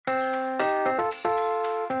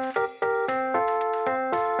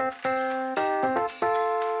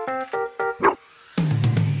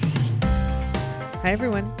Hi,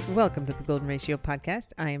 everyone. Welcome to the Golden Ratio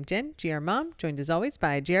Podcast. I am Jen, GR Mom, joined as always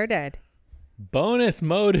by GR Dad. Bonus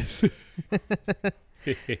modus.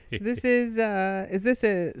 Is this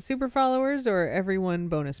a super followers or everyone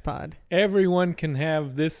bonus pod? Everyone can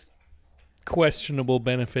have this questionable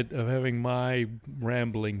benefit of having my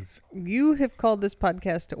ramblings. You have called this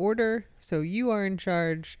podcast to order, so you are in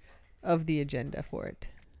charge of the agenda for it.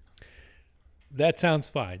 That sounds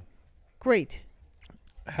fine. Great.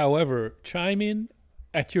 However, chime in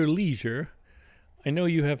at your leisure. I know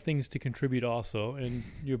you have things to contribute also, and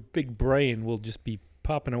your big brain will just be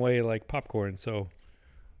popping away like popcorn, so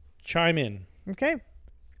chime in. Okay.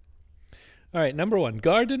 All right, number one,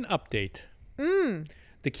 garden update.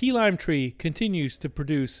 The key lime tree continues to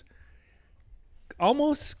produce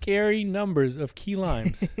almost scary numbers of key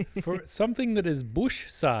limes. For something that is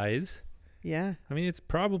bush size, Yeah. I mean, it's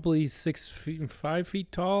probably 5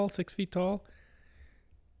 feet tall, 6 feet tall.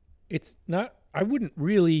 It's not, I wouldn't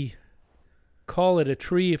really call it a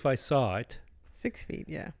tree if I saw it, 6 feet,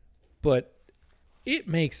 yeah. but it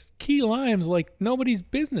makes key limes like nobody's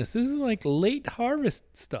business. This is like late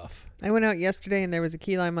harvest stuff. I went out yesterday and there was a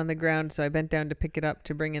key lime on the ground, so I bent down to pick it up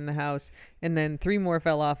to bring in the house, and then 3 more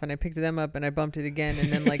fell off, and I picked them up and I bumped it again,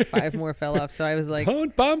 and then like 5 more fell off. So I was like,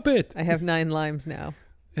 Don't bump it. I have 9 limes now.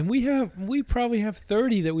 And we probably have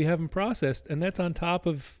 30 that we haven't processed, and that's on top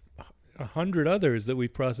of 100 others that we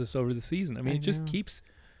processed over the season. I mean, I it just know. keeps,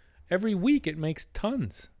 every week it makes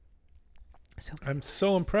tons. So I'm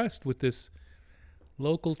so impressed with this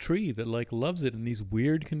local tree that like loves it in these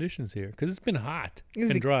weird conditions here, because it's been hot it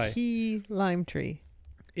was and a dry. key lime tree,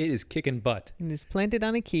 It is kicking butt. and it's planted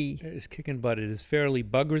on a key. It is kicking butt. It is fairly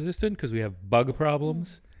bug resistant because we have bug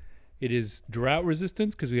problems. It is drought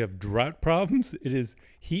resistant because we have drought problems. It is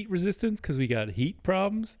heat resistant because we got heat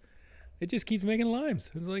problems. It just keeps making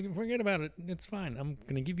limes. It's like, forget about it. It's fine. I'm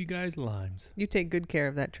going to give you guys limes. You take good care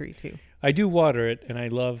of that tree too. I do water it, and I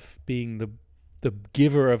love being the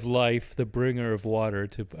giver of life, the bringer of water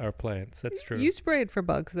to our plants. That's true. You spray it for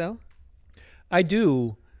bugs though. I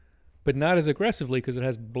do, but not as aggressively because it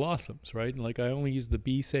has blossoms, right? And like I only use the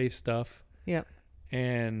bee safe stuff, Yep.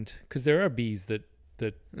 and because there are bees that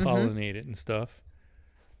Mhm. pollinate it and stuff.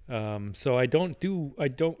 So I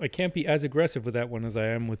can't be as aggressive with that one as I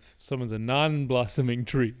am with some of the non-blossoming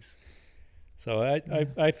trees. So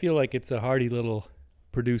I feel like it's a hardy little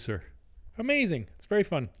producer. Amazing. It's very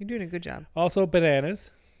fun. You're doing a good job. Also,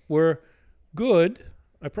 bananas were good.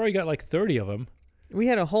 I probably got like 30 of them. We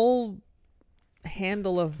had a whole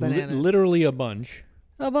handle of bananas. Literally a bunch.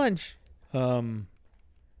 A bunch.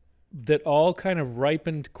 That all kind of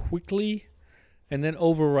ripened quickly and then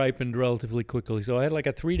over ripened relatively quickly. So I had like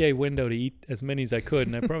a 3-day window to eat as many as I could,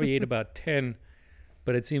 and I probably ate about 10,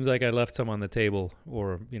 but it seems like I left some on the table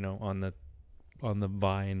or, on the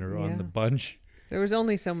vine or on the Yeah. bunch. There was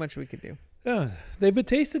only so much we could do. They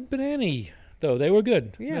tasted banana-y, though. They were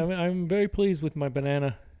good. Yeah. I'm very pleased with my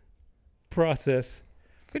banana process.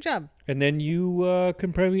 Good job. And then you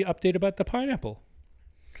can probably update about the pineapple.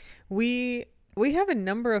 We have a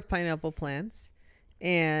number of pineapple plants,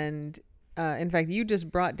 and in fact, you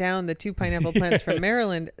just brought down the 2 pineapple plants from Yes.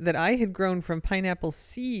 Maryland that I had grown from pineapple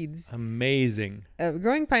seeds. Amazing.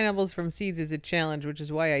 Growing pineapples from seeds is a challenge, which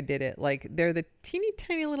is why I did it. Like, they're the teeny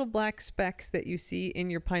tiny little black specks that you see in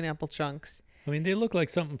your pineapple chunks. I mean, they look like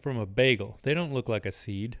something from a bagel. They don't look like a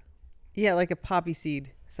seed. Yeah, like a poppy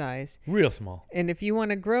seed size. Real small. And if you want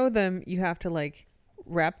to grow them, you have to like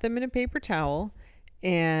wrap them in a paper towel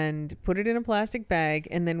and put it in a plastic bag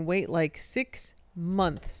and then wait like 6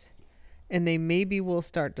 months. And they maybe will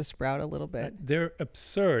start to sprout a little bit. They're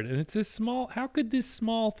absurd. And it's this small. How could this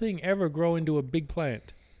small thing ever grow into a big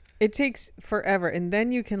plant? It takes forever. And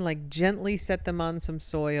then you can like gently set them on some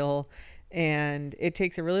soil. And it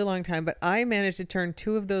takes a really long time. But I managed to turn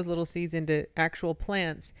 2 of those little seeds into actual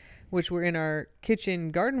plants, which were in our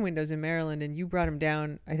kitchen garden windows in Maryland. And you brought them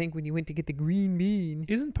down, I think, when you went to get the green bean.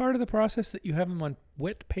 Isn't part of the process that you have them on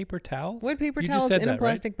wet paper towels? Wet paper You just towels said in a that, right?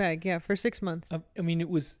 plastic bag. Yeah, for 6 months. I mean, it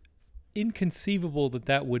was inconceivable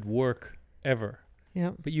that would work ever.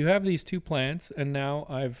 Yeah. But you have these 2 plants, and now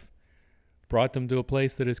I've brought them to a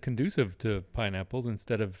place that is conducive to pineapples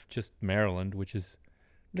instead of just Maryland, which is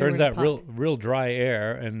They were turns in a out pot. real dry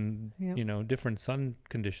air and Yep. different sun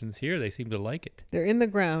conditions here. They seem to like it. They're in the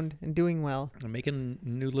ground and doing well. They're making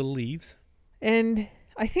new little leaves. And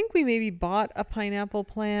I think we maybe bought a pineapple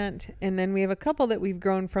plant, and then we have a couple that we've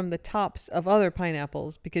grown from the tops of other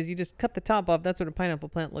pineapples, because you just cut the top off. That's what a pineapple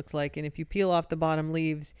plant looks like. And if you peel off the bottom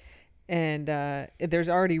leaves, and there's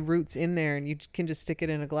already roots in there, and you can just stick it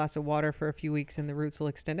in a glass of water for a few weeks and the roots will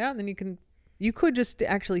extend out, and then you could just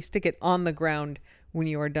actually stick it on the ground when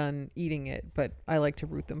you are done eating it. But I like to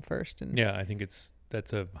root them first. And Yeah, I think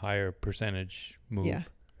that's a higher percentage move. yeah.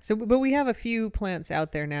 So, but we have a few plants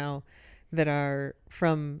out there now that are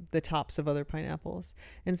from the tops of other pineapples.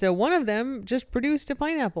 And so one of them just produced a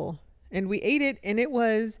pineapple and we ate it, and it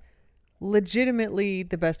was legitimately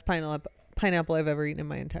the best pineapple I've ever eaten in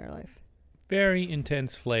my entire life. Very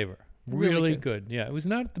intense flavor. Really Really good. good. Yeah, it was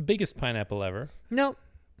not the biggest pineapple ever, Nope.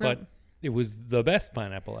 but it was the best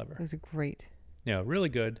pineapple ever. It was great. Yeah, really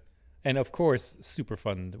good. And of course, super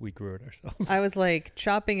fun that we grew it ourselves. I was like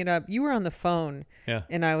chopping it up. You were on the phone. Yeah.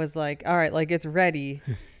 And I was like, all right, like it's ready.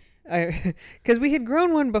 Because we had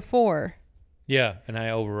grown one before. Yeah, and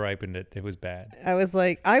I over-ripened it. It was bad. I was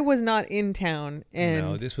like, I was not in town. And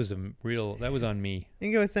No, this was that was on me. I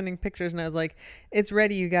think I was sending pictures, and I was like, it's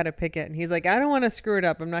ready. You got to pick it. And he's like, I don't want to screw it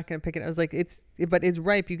up. I'm not going to pick it. I was like, but it's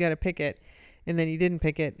ripe. You got to pick it. And then you didn't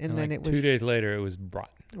pick it. And then like it was 2 days later, it was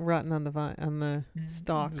rotten on the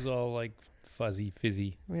stalk. It was all like fuzzy,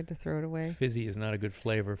 fizzy. We had to throw it away. Fizzy is not a good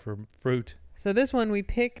flavor for fruit. So this one we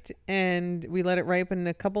picked and we let it ripen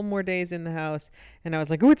a couple more days in the house. And I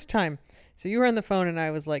was like, oh, it's time. So you were on the phone and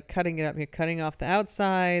I was like cutting it up. You're cutting off the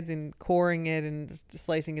outsides and coring it and just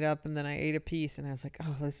slicing it up. And then I ate a piece and I was like,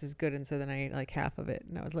 oh, this is good. And so then I ate like half of it.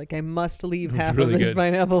 And I was like, I must leave It was half really of this good.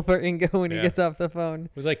 pineapple for Ingo when he Yeah. gets off the phone.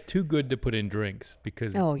 It was like too good to put in drinks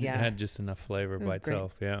because Oh, it yeah. had just enough flavor It by was great.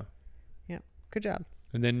 itself. Yeah. Good job.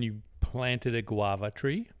 And then you planted a guava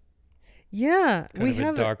tree. Yeah. Kind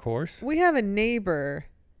of a dark horse. We have a neighbor,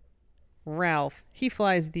 Ralph. He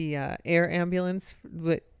flies the air ambulance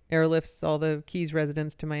that airlifts all the Keys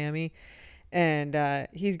residents to Miami. And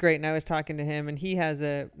he's great. And I was talking to him, and he has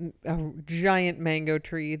a giant mango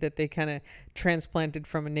tree that they kind of transplanted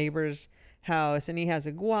from a neighbor's house. And he has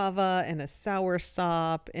a guava and a sour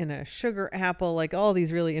sop and a sugar apple, like all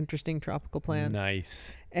these really interesting tropical plants.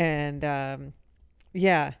 Nice. And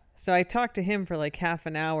yeah, so I talked to him for like half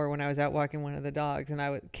an hour when I was out walking one of the dogs, and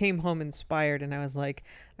I came home inspired, and I was like,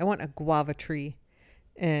 I want a guava tree.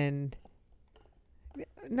 And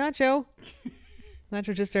Nacho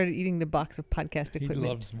just started eating the box of podcast He equipment.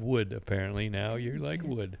 loves wood, apparently. Now you like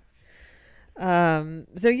wood.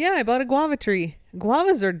 So yeah, I bought a guava tree.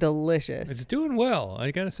 Guavas are delicious. It's doing well.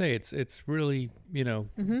 I gotta say, it's really,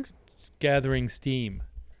 Mm-hmm. gathering steam.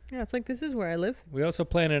 Yeah, it's like, this is where I live. We also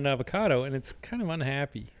planted an avocado, and it's kind of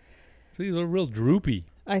unhappy. So these are real droopy.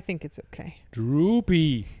 I think it's okay.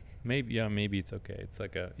 Droopy. Maybe it's okay. It's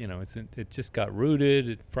like it just got rooted.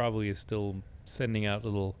 It probably is still sending out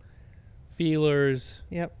little feelers.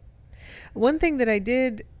 Yep. One thing that I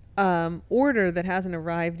did order that hasn't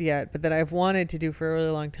arrived yet, but that I've wanted to do for a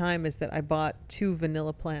really long time, is that I bought 2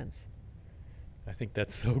 vanilla plants. I think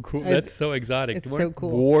that's so cool. It's- That's so exotic. it's Weren't so cool.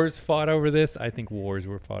 Wars fought over this. I think wars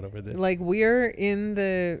were fought over this. Like, we're in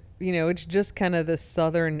the, it's just kind of the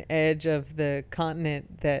southern edge of the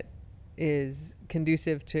continent that is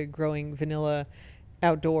conducive to growing vanilla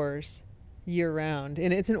outdoors year round.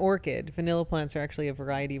 And it's an orchid. Vanilla plants are actually a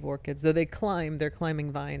variety of orchids, though they're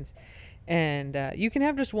climbing vines. And you can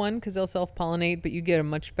have just one because they'll self-pollinate, but you get a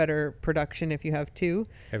much better production if you have 2.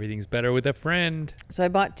 Everything's better with a friend. So I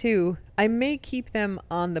bought 2. I may keep them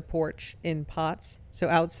on the porch in pots, so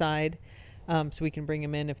outside, so we can bring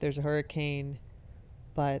them in if there's a hurricane,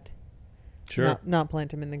 but Sure. not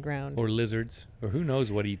plant them in the ground. Or lizards. Or who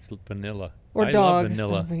knows what eats vanilla. Or I dogs. love vanilla.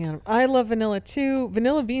 stomping on 'em. I love vanilla too.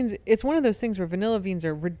 Vanilla beans, it's one of those things where vanilla beans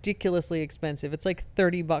are ridiculously expensive. It's like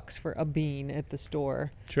 $30 for a bean at the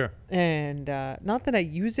store. Sure. And not that I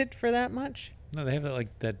use it for that much. No, they have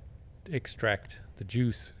that extract, the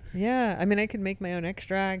juice. Yeah, I mean, I could make my own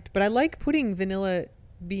extract, but I like putting vanilla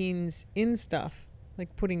beans in stuff.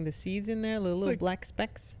 Like putting the seeds in there, the little like- black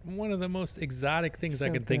specks. One of the most exotic things I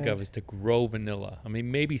So can think of good. is to grow vanilla. I mean,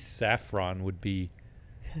 maybe saffron would be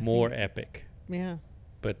more epic, Yeah.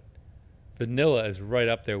 but vanilla is right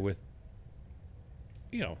up there with,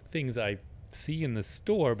 things I see in the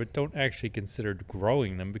store but don't actually consider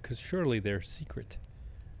growing them because surely they're secret.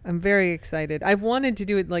 I'm very excited. I've wanted to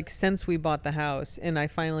do it like since we bought the house, and I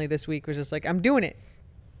finally this week was just like, I'm doing it.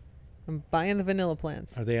 I'm buying the vanilla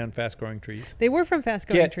plants. Are they on fast growing trees? They were from Fast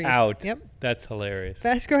Growing Get Trees. out. Yep. That's hilarious.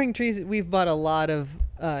 Fast Growing Trees. We've bought a lot of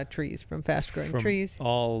trees from Fast Growing From Trees.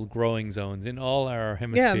 all growing zones in all our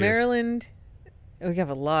hemispheres. Yeah, Maryland. We have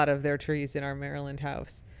a lot of their trees in our Maryland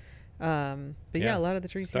house. But yeah, Yeah. a lot of the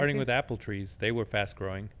trees. here, Starting too. with apple trees. They were fast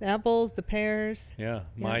growing. the apples, the pears, Yeah.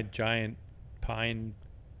 My giant pine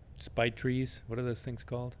spite trees. What are those things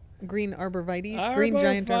called? green arborvitaes, green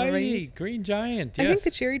giant arborvitaes. Green giant, I yes.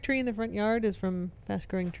 think the cherry tree in the front yard is from Fast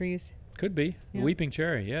Growing Trees. Could be. Yeah. Weeping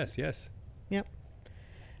cherry, yes.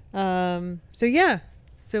 So yeah,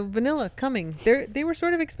 So vanilla coming. They were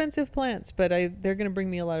sort of expensive plants, but they're going to bring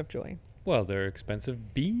me a lot of joy. Well, they're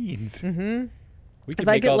expensive beans. Mm-hmm. We can If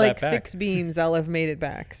I make get all like that back. 6 beans, I'll have made it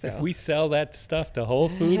back. So If we sell that stuff to Whole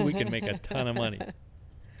Food, we can make a ton of money.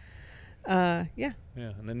 yeah. Yeah,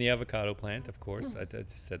 and then the avocado plant, of course. I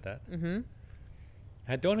just said that. Mm-hmm.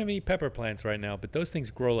 I don't have any pepper plants right now, but those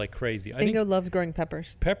things grow like crazy. I think Bingo loves growing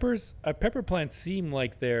peppers. pepper plants seem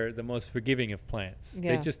like they're the most forgiving of plants.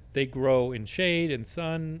 Yeah. They grow in shade and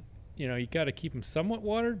sun. You know, you got to keep them somewhat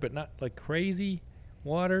watered, but not like crazy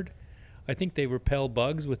watered. I think they repel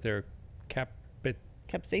bugs with their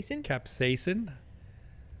Capsaicin?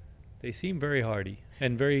 They seem very hardy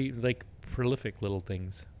and very like prolific little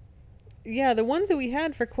things. Yeah, the ones that we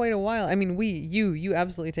had for quite a while. I mean, you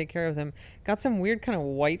absolutely take care of them. Got some weird kind of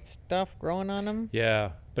white stuff growing on them.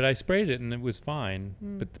 Yeah, but I sprayed it and it was fine.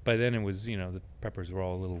 Mm. But by then it was, the peppers were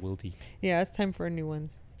all a little wilty. Yeah, it's time for new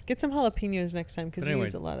ones. Get some jalapenos next time because But we anyway,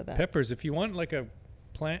 use a lot of that. Peppers, if you want like a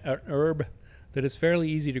plant, an herb that is fairly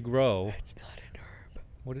easy to grow. It's not an herb.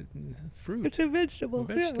 What fruit? It's a vegetable. A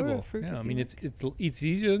vegetable. Yeah, or a fruit Yeah, if I you mean want. it's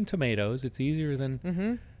easier than tomatoes. It's easier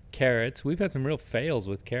than carrots. We've had some real fails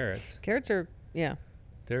with carrots. Carrots are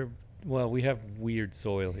We have weird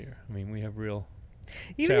soil here. I mean, we have real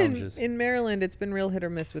even challenges. in Maryland. It's been real hit or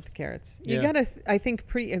miss with the carrots. You Yeah. gotta, I think,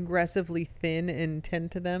 pretty aggressively thin and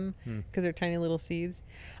tend to them Hmm. because they're tiny little seeds.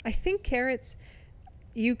 I think carrots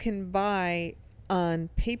you can buy on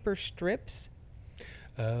paper strips.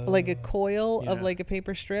 Like a coil of yeah. like a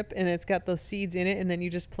paper strip, and it's got the seeds in it, and then you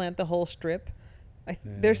just plant the whole strip. Yeah.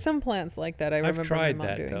 There's some plants like that. I remember I've tried my mom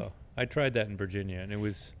that doing. though. I tried that in Virginia, and it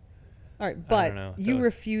was. All right, I but don't know. you Those-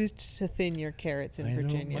 refused to thin your carrots in I know,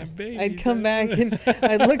 Virginia. my babies, I'd come I back know. and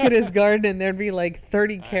I'd look at his garden, and there'd be like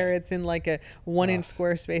 30 carrots in like a 1-inch Ugh.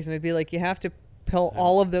 square space, and I'd be like, you have to pull I'm-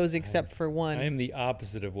 all of those except for one. I am the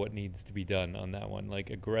opposite of what needs to be done on that one.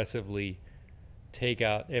 Like aggressively take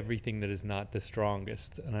out everything that is not the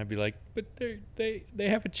strongest, and I'd be like, but they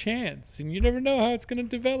have a chance, and you never know how it's going to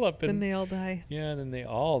develop. Then And they all die. yeah, then they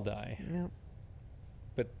all die. Yeah.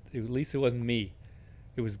 But at least it wasn't me.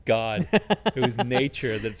 It was God. It was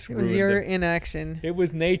nature that's It was ruined your them. inaction. It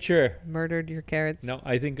was nature. Murdered your carrots. No,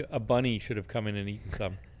 I think a bunny should have come in and eaten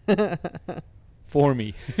some for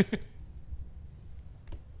me.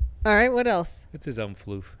 All right, what else? It's his own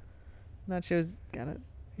floof. Nacho's got a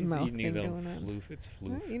He's mouth eating his thing own going on. floof. It's All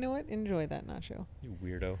floof. right, you know what? Enjoy that nacho. You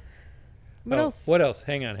weirdo. What Oh, else? What else?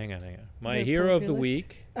 Hang on. My Gotta hero pull of up the your list.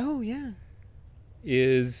 week Oh yeah.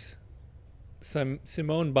 is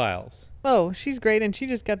Simone Biles. Oh, she's great, and she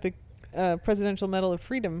just got the Presidential Medal of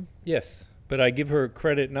Freedom. Yes, but I give her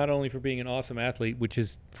credit not only for being an awesome athlete, which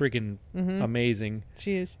is freaking Mm-hmm. amazing,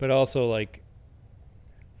 She is. but also like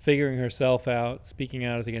figuring herself out, speaking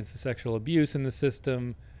out against the sexual abuse in the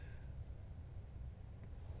system,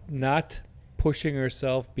 not pushing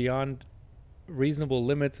herself beyond reasonable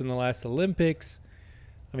limits in the last Olympics.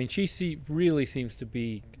 I mean, she really seems to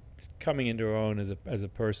be coming into her own as a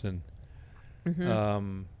person,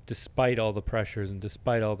 Mm-hmm. despite all the pressures and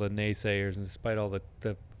despite all the naysayers and despite all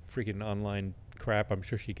the freaking online crap I'm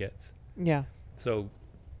sure she gets. Yeah. So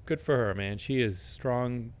good for her, man. She is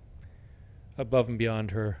strong above and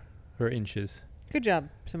beyond her inches. Good job,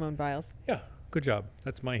 Simone Biles. Yeah, good job.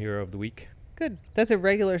 That's my hero of the week. Good. That's a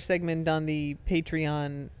regular segment on the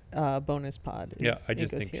Patreon bonus pod. Yeah, is I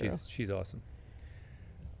just Nico's think hero. she's awesome.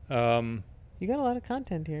 You got a lot of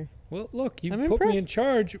content here. Well, look, you I'm put me in impressed.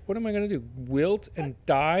 charge. What am I going to do? Wilt and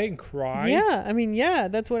die and cry? Yeah, I mean, yeah,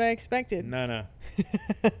 that's what I expected. No.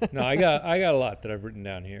 No, I got a lot that I've written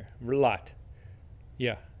down here. A lot.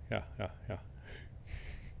 Yeah.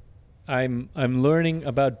 I'm learning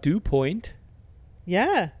about dew point.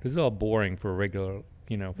 Yeah, This is all boring for a regular,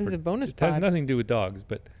 this for is a bonus it has pod. nothing to do with dogs,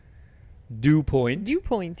 but dew point, Dew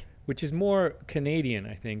point. which is more Canadian,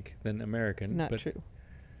 I think, than American. Not but true.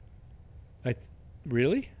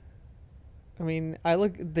 Really? I mean,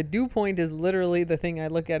 the dew point is literally the thing I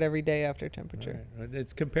look at every day after temperature. Right.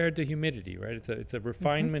 It's compared to humidity, right? It's a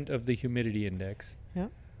refinement of the humidity index. Yeah.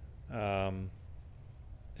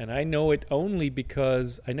 And I know it only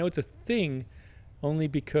because I know it's a thing, only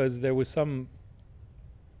because there was some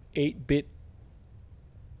 8-bit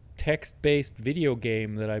text-based video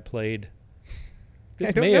game that I played. This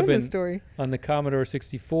I don't may know have the been story. on the Commodore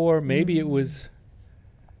 64. Maybe it was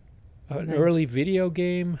an Nice. early video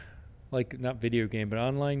game, like not video game, but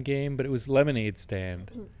online game. But it was Lemonade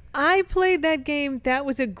Stand. I played that game. That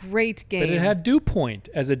was a great game. But it had dew point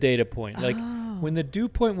as a data point. Like Oh. when the dew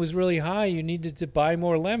point was really high, you needed to buy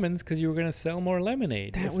more lemons because you were going to sell more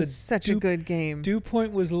lemonade. That If the was such a good game. dew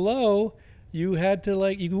point was low, you had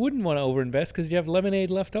to you wouldn't want to overinvest because you have lemonade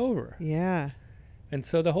left over. Yeah. And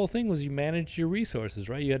so the whole thing was you managed your resources,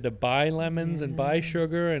 right? You had to buy lemons and buy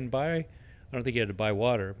sugar and I don't think you had to buy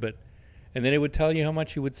water, and then it would tell you how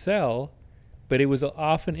much you would sell, but it was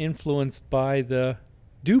often influenced by the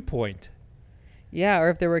dew point. Yeah, or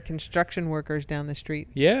if there were construction workers down the street.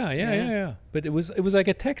 Yeah. But it was like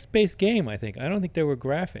a text-based game, I think. I don't think there were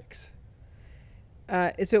graphics.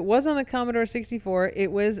 So it was on the Commodore 64.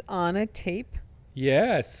 It was on a tape.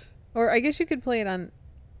 Yes. Or I guess you could play it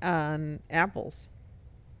on Apples.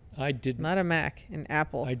 I didn't. Not a Mac, an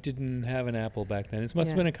Apple. I didn't have an Apple back then. It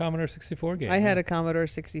must have been a Commodore 64 game. I had a Commodore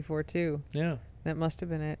 64 too. Yeah. That must have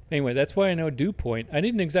been it. Anyway, that's why I know dew point. I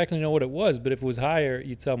didn't exactly know what it was, but if it was higher,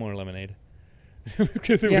 you'd sell more lemonade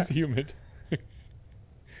because it was humid.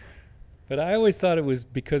 But I always thought it was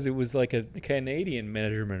because it was like a Canadian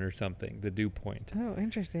measurement or something, the dew point. Oh,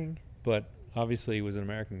 interesting. But obviously it was an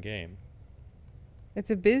American game.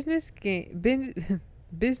 It's a business game,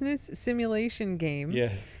 business simulation game.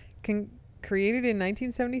 Yes. Created in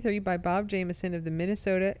 1973 by Bob Jameson of the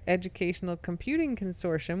Minnesota Educational Computing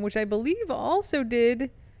Consortium, which I believe also did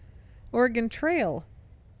Oregon Trail.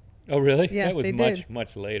 Oh, really? Yeah, that was they much, did.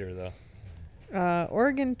 much later, though.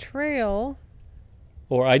 Oregon Trail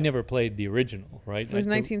Or I never played the original, right? was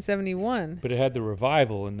 1971. But it had the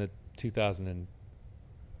revival in the 2008s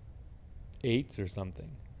or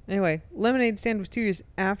something. Anyway, Lemonade Stand was 2 years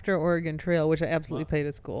after Oregon Trail, which I absolutely played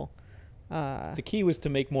at school. The key was to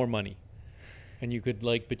make more money. And you could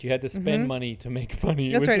but you had to spend money to make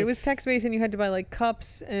money. That's right. It was text-based, and you had to buy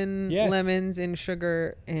cups and lemons and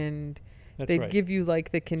sugar, and they'd give you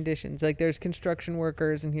the conditions. Like there's construction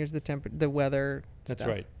workers, and here's the weather. That's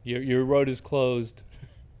stuff. right. Your road is closed,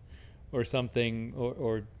 or something,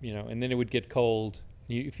 or and then it would get cold.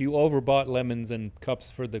 If you overbought lemons and cups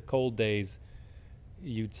for the cold days,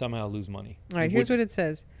 you'd somehow lose money. All right. Here's what it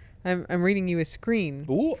says. I'm reading you a screen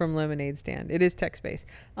Ooh. from Lemonade Stand. It is text-based.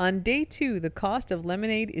 On day 2, the cost of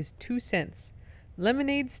lemonade is 2 cents.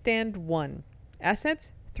 Lemonade Stand 1.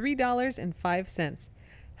 Assets, $3.05.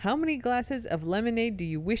 How many glasses of lemonade do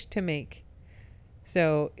you wish to make?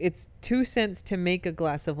 So it's 2 cents to make a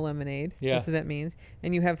glass of lemonade. Yeah. That's what that means.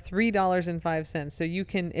 And you have $3.05. So you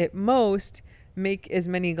can, at most, make as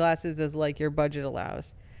many glasses as your budget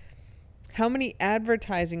allows. How many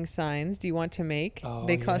advertising signs do you want to make? Oh,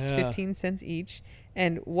 They cost 15 cents each.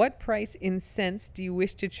 And what price in cents do you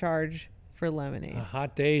wish to charge for lemonade?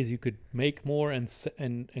 Hot days, you could make more and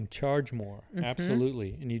charge more.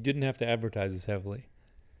 Absolutely. And you didn't have to advertise as heavily.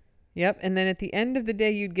 Yep. And then at the end of the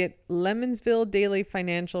day, you'd get Lemonsville Daily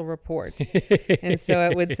Financial Report. And so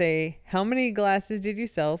it would say, how many glasses did you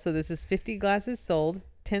sell? So this is 50 glasses sold,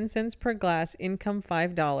 10 cents per glass, income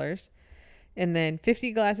 $5. And then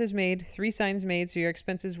 50 glasses made, 3 signs made, so your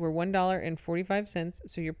expenses were $1.45,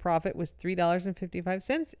 so your profit was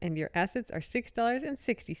 $3.55, and your assets are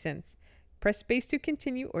 $6.60. Press space to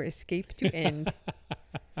continue or escape to end.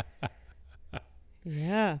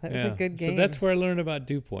 Yeah, that was a good game. So that's where I learned about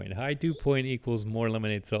dew point. High dew point equals more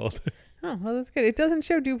lemonade sold. Oh, well, that's good. It doesn't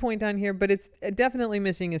show dew point on here, but it's definitely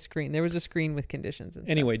missing a screen. There was a screen with conditions and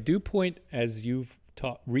stuff. Anyway, dew point, as you've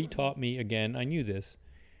retaught me again, I knew this,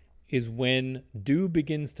 is when dew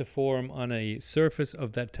begins to form on a surface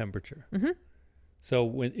of that temperature. Mm-hmm.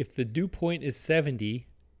 So if the dew point is 70,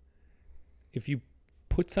 if you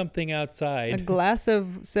put something outside... A glass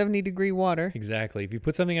of 70-degree water. Exactly. If you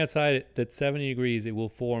put something outside that's 70 degrees, it will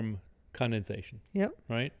form condensation. Yep.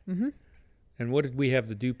 Right? Mm-hmm. And what did we have?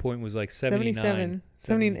 The dew point was 79.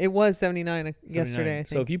 70, it was 79 yesterday, I think.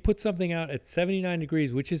 So if you put something out at 79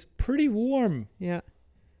 degrees, which is pretty warm... Yeah.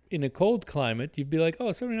 In a cold climate, you'd be like,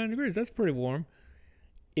 oh, 79 degrees, that's pretty warm.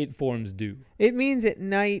 It forms dew. It means at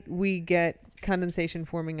night we get condensation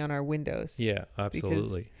forming on our windows. Yeah,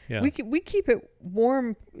 absolutely. Yeah. We keep it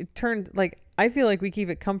warm. It turned I feel like we keep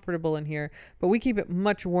it comfortable in here, but we keep it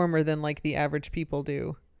much warmer than the average people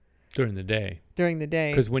do. During the day.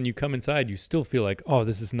 Because when you come inside, you still feel like, oh,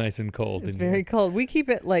 this is nice and cold. It's very cold. We keep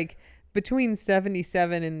it between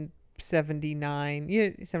 77 and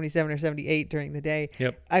 79, 77 or 78 during the day.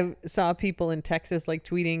 Yep. I saw people in Texas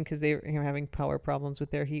tweeting because they were having power problems with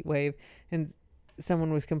their heat wave, and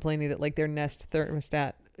someone was complaining that their Nest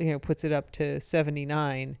thermostat puts it up to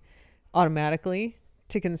 79 automatically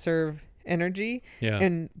to conserve energy. Yeah.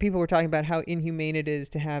 And people were talking about how inhumane it is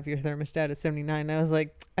to have your thermostat at 79. And I was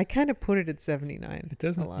like, I kind of put it at 79. It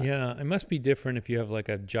doesn't. Yeah, it must be different if you have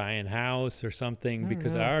a giant house or something,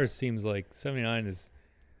 because ours seems like 79 is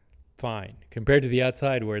fine compared to the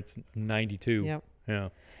outside where it's 92. Yep. Yeah.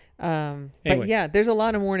 Anyway. But yeah, there's a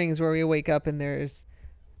lot of mornings where we wake up and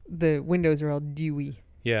the windows are all dewy.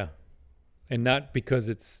 Yeah. And not because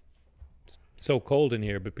it's so cold in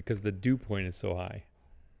here, but because the dew point is so high.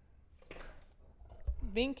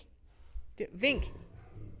 Vink, Vink,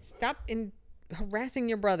 stop harassing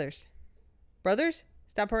your brothers. Brothers,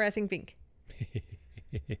 stop harassing Vink.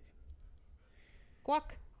 Guac.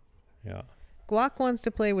 Yeah. Guac wants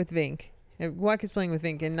to play with Vink. Guac is playing with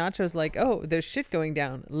Vink, and Nacho's like, oh, there's shit going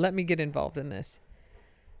down. Let me get involved in this.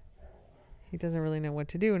 He doesn't really know what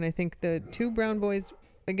to do, and I think the two brown boys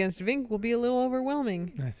against Vink will be a little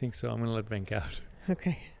overwhelming. I think so. I'm going to let Vink out.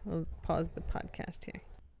 Okay, we'll pause the podcast here.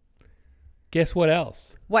 Guess what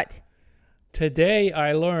else? What? Today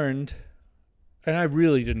I learned, and I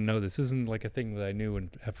really didn't know this. This isn't like a thing that I knew and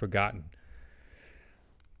have forgotten.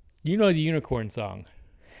 You know the unicorn song.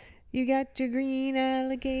 You got your green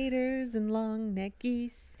alligators and long neck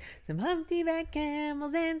geese, some humpty-back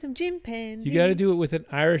camels and some chimpanzees. You got to do it with an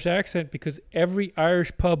Irish accent because every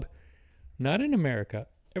Irish pub, not in America,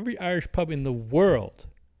 every Irish pub in the world,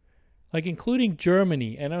 like including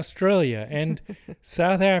Germany and Australia and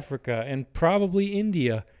South Africa and probably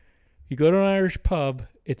India, you go to an Irish pub,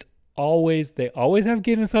 they always have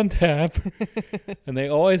Guinness on tap, and they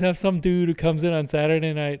always have some dude who comes in on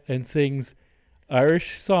Saturday night and sings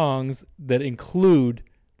Irish songs that include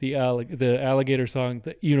the alligator song,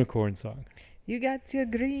 the unicorn song. You got your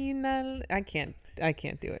green I can't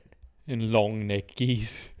do it. And long neck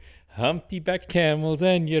geese, humpty-back camels,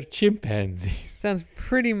 and your chimpanzees. Sounds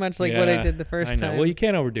pretty much like what I did the first time. Well, you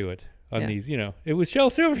can't overdo it on these, It was Shel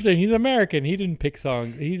Silverstein. He's American. He didn't pick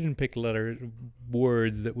songs. He didn't pick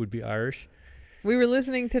words that would be Irish. We were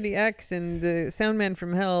listening to the X, and the sound man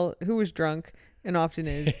from hell, who was drunk and often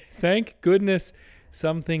is. Thank goodness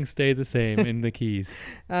some things stay the same in the keys.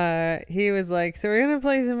 He was like, so we're going to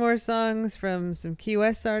play some more songs from some Key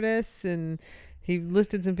West artists, and he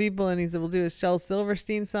listed some people, and he said, we'll do a Shel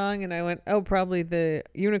Silverstein song, and I went, oh, probably the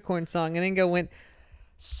unicorn song, and Ingo went,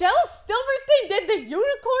 Shel Silverstein did the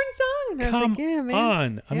unicorn song? And I was like, yeah, man.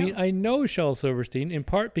 On. I mean, I know Shel Silverstein in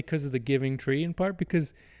part because of the Giving Tree, in part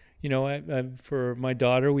because, for my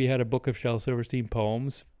daughter, we had a book of Shel Silverstein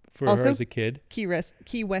poems for her as a kid. Key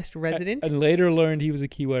West resident. And later learned he was a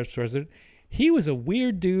Key West resident. He was a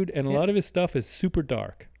weird dude, and a lot of his stuff is super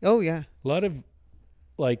dark. Oh, yeah. A lot of,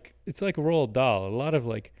 it's like a Roald Dahl. A lot of,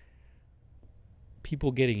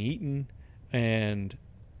 people getting eaten and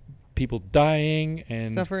people dying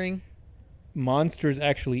and suffering, monsters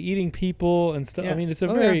actually eating people and stuff. I mean, it's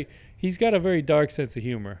he's got a very dark sense of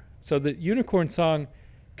humor. So the unicorn song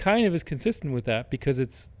kind of is consistent with that because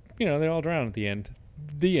it's, they all drown at the end.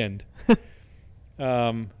 The end.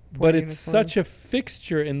 But it's such a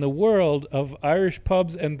fixture in the world of Irish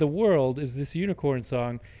pubs and the world is this unicorn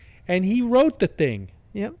song. And he wrote the thing.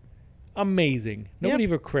 Yep. Amazing. Nobody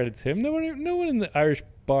ever credits him. No one in the Irish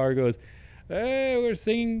bar goes, hey, we're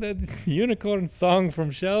singing the unicorn song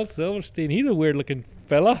from Shel Silverstein. He's a weird-looking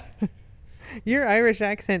fella. Your Irish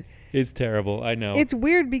accent is terrible, I know. It's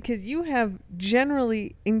weird because you have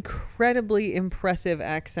generally incredibly impressive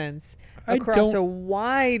accents across a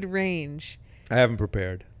wide range. I haven't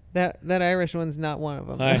prepared. That Irish one's not one of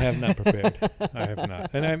them. I have not prepared. I have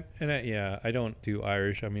not. I don't do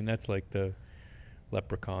Irish. I mean, that's like the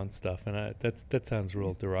leprechaun stuff, and that sounds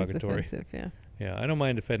real derogatory. It's offensive, yeah. Yeah, I don't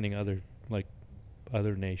mind offending other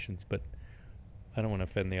nations, but I don't want to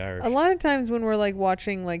offend the Irish. A lot of times when we're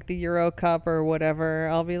watching the Euro Cup or whatever,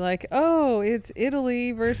 I'll be like, oh, it's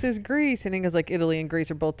Italy versus Greece. And he goes Italy and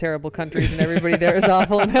Greece are both terrible countries and everybody there is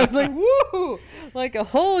awful. And I was like, woo! A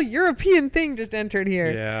whole European thing just entered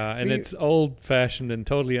here. Yeah, and it's old fashioned and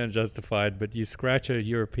totally unjustified, but you scratch a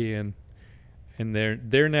European and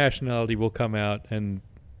their nationality will come out and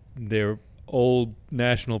their old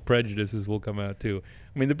national prejudices will come out too.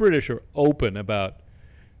 I mean, the British are open about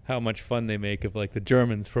how much fun they make of the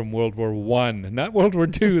Germans from World War I, not World War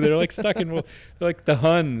II. They're stuck in they're the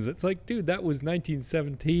Huns. It's dude, that was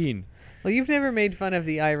 1917. Well, you've never made fun of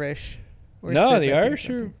the Irish. No, the Irish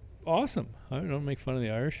are awesome. I don't make fun of the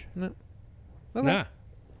Irish. No. Okay. Nah.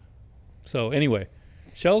 So anyway,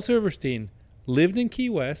 Shel Silverstein lived in Key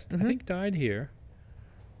West. Mm-hmm. I think died here.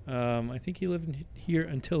 I think he lived here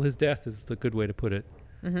until his death is the good way to put it.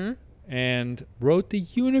 Mm-hmm. And wrote the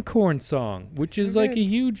Unicorn Song, which is a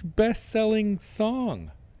huge best-selling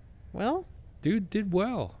song. Well, dude did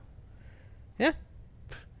well. Yeah.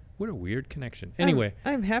 What a weird connection. Anyway,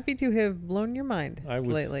 I'm happy to have blown your mind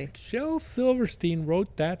slightly. Shel Silverstein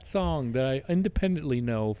wrote that song that I independently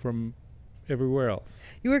know from everywhere else.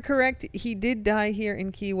 You were correct. He did die here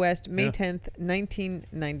in Key West, May 10th,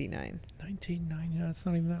 1999. 1999. That's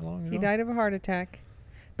not even that long ago. He died of a heart attack.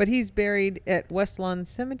 But he's buried at West Lawn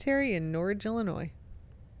Cemetery in Norridge, Illinois.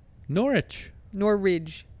 Norwich.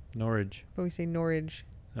 Norridge. Norwich. But we say Norridge.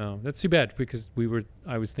 Oh, that's too bad because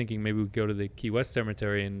I was thinking maybe we'd go to the Key West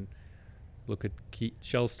Cemetery and look at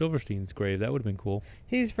Shel Silverstein's grave. That would have been cool.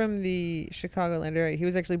 He's from the Chicagoland area. He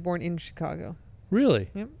was actually born in Chicago. Really?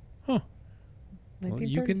 Yep. Huh. Well,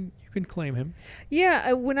 1930. you can claim him.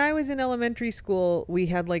 Yeah, when I was in elementary school, we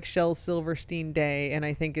had like Shel Silverstein Day, and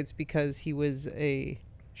I think it's because he was a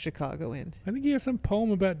Chicagoan. I think he has some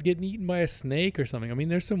poem about getting eaten by a snake or something. I mean,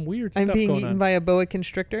 there's some weird I'm stuff being going eaten on. by a boa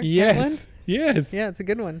constrictor. that one? Yes. Yes. Yeah, it's a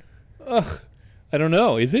good one. Ugh. I don't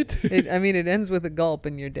know. Is it? I mean, it ends with a gulp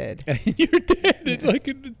and you're dead. You're dead. Yeah.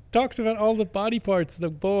 It talks about all the body parts the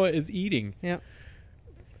boa is eating. Yep.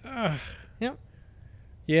 Ugh. Yep.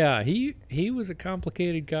 Yeah, he was a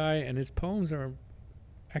complicated guy, and his poems are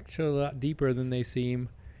actually a lot deeper than they seem.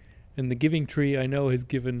 And The Giving Tree, I know, has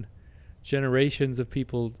given generations of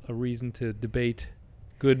people a reason to debate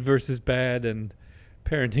good versus bad and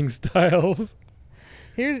parenting styles.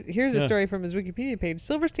 Here's a Yeah. story from his Wikipedia page.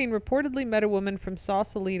 Silverstein reportedly met a woman from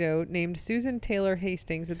Sausalito named Susan Taylor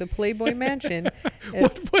Hastings at the Playboy Mansion.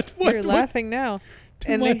 What? You're laughing now.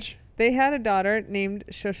 Too and much. They had a daughter named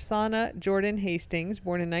Shoshana Jordan Hastings,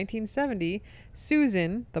 born in 1970.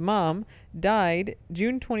 Susan, the mom, died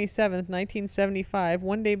June 27th, 1975,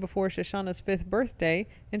 one day before Shoshana's 5th birthday,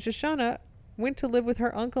 and Shoshana went to live with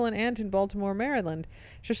her uncle and aunt in Baltimore, Maryland.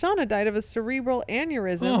 Shoshana died of a cerebral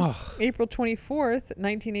aneurysm Ugh. April 24th,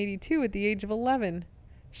 1982, at the age of 11.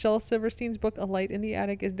 Shel Silverstein's book, A Light in the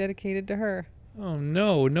Attic, is dedicated to her. Oh,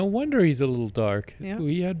 no. No wonder he's a little dark. Yeah.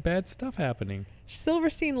 We had bad stuff happening.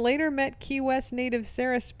 Silverstein later met Key West native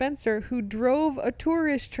Sarah Spencer, who drove a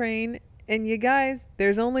tourist train. And you guys,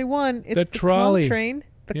 there's only one. It's The the trolley. Conch train.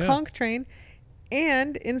 The Yeah. Conch train.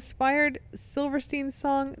 And inspired Silverstein's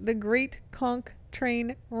song, The Great Conch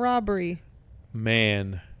Train Robbery.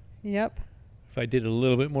 Man. Yep. If I did a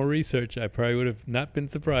little bit more research, I probably would have not been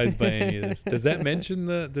surprised by any of this. Does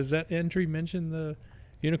that entry mention the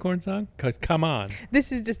unicorn song? 'Cause come on.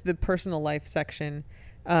 This is just the personal life section.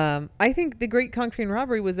 I think The Great Conch Train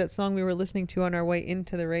Robbery was that song we were listening to on our way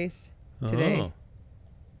into the race today. Oh.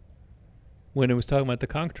 When it was talking about the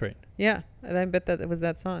conch train. Yeah, I bet that was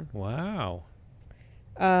that song. Wow.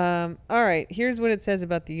 All right, here's what it says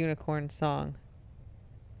about the unicorn song.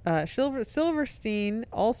 Silverstein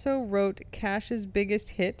also wrote Cash's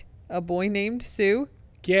biggest hit, A Boy Named Sue.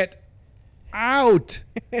 Get out.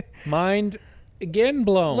 Mind again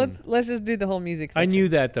blown. Let's just do the whole music I section. knew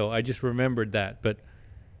that, though. I just remembered that. But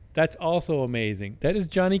that's also amazing. That is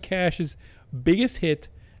Johnny Cash's biggest hit,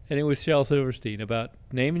 and it was Shel Silverstein about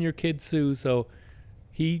naming your kid Sue, so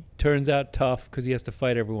he turns out tough because he has to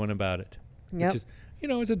fight everyone about it. Yep. Which is,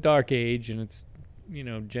 it's a dark age, and it's,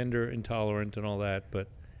 gender intolerant and all that. But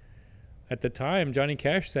at the time, Johnny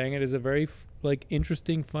Cash sang it as a very,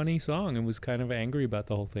 interesting, funny song and was kind of angry about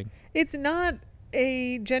the whole thing. It's not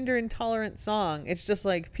a gender intolerant song. It's just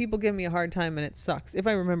like people give me a hard time and it sucks, if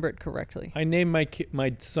I remember it correctly. I named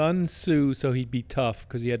my son Sue so he'd be tough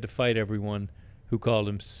because he had to fight everyone who called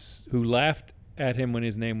him, who laughed at him when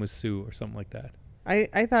his name was Sue or something like that.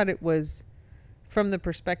 I thought it was from the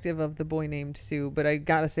perspective of the boy named Sue, but I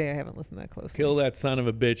gotta say I haven't listened that closely. Kill that son of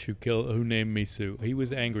a bitch who named me Sue. He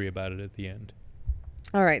was angry about it at the end.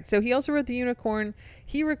 All right, so he also wrote The Unicorn.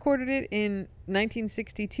 He recorded it in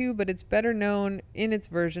 1962, but it's better known in its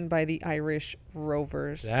version by the Irish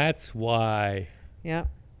Rovers. That's why. Yeah,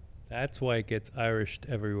 That's why it gets Irished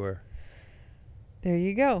everywhere. there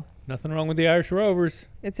you go. Nothing wrong with the Irish Rovers.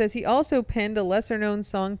 It says he also penned a lesser-known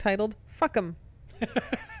song titled Fuck 'em.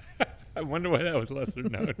 I wonder why that was lesser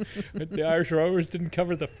known. The Irish Rovers didn't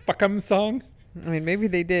cover the Fuck 'em song? I mean, maybe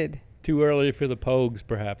they did. Too early for the Pogues,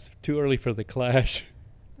 perhaps. Too early for the Clash.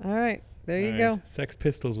 All right, there you All go. right. Sex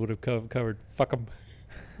Pistols would have covered Fuck 'em.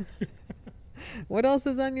 What else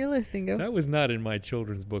is on your list, Ingo? That was not in my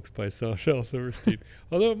children's books by Shel Silverstein.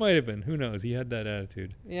 Although it might have been. Who knows? He had that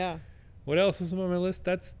attitude. Yeah. What else is on my list?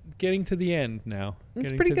 That's getting to the end now. It's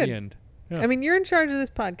Getting pretty to good. the end. Yeah. I mean, you're in charge of this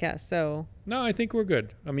podcast, so No, I think we're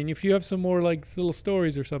good. I mean, if you have some more little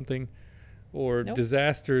stories or something, or Nope.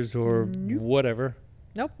 disasters or Nope. whatever,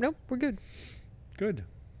 nope, we're good. good.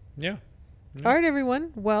 Yeah. All right,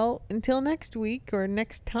 everyone. Well, until next week or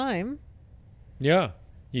next time, Yeah.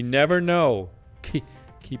 You never know. Keep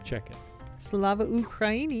checking. Slava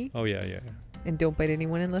Ukraini, Oh, yeah. and don't bite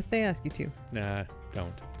anyone unless they ask you to. Nah,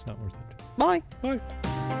 don't. It's not worth it. Bye.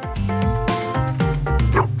 Bye.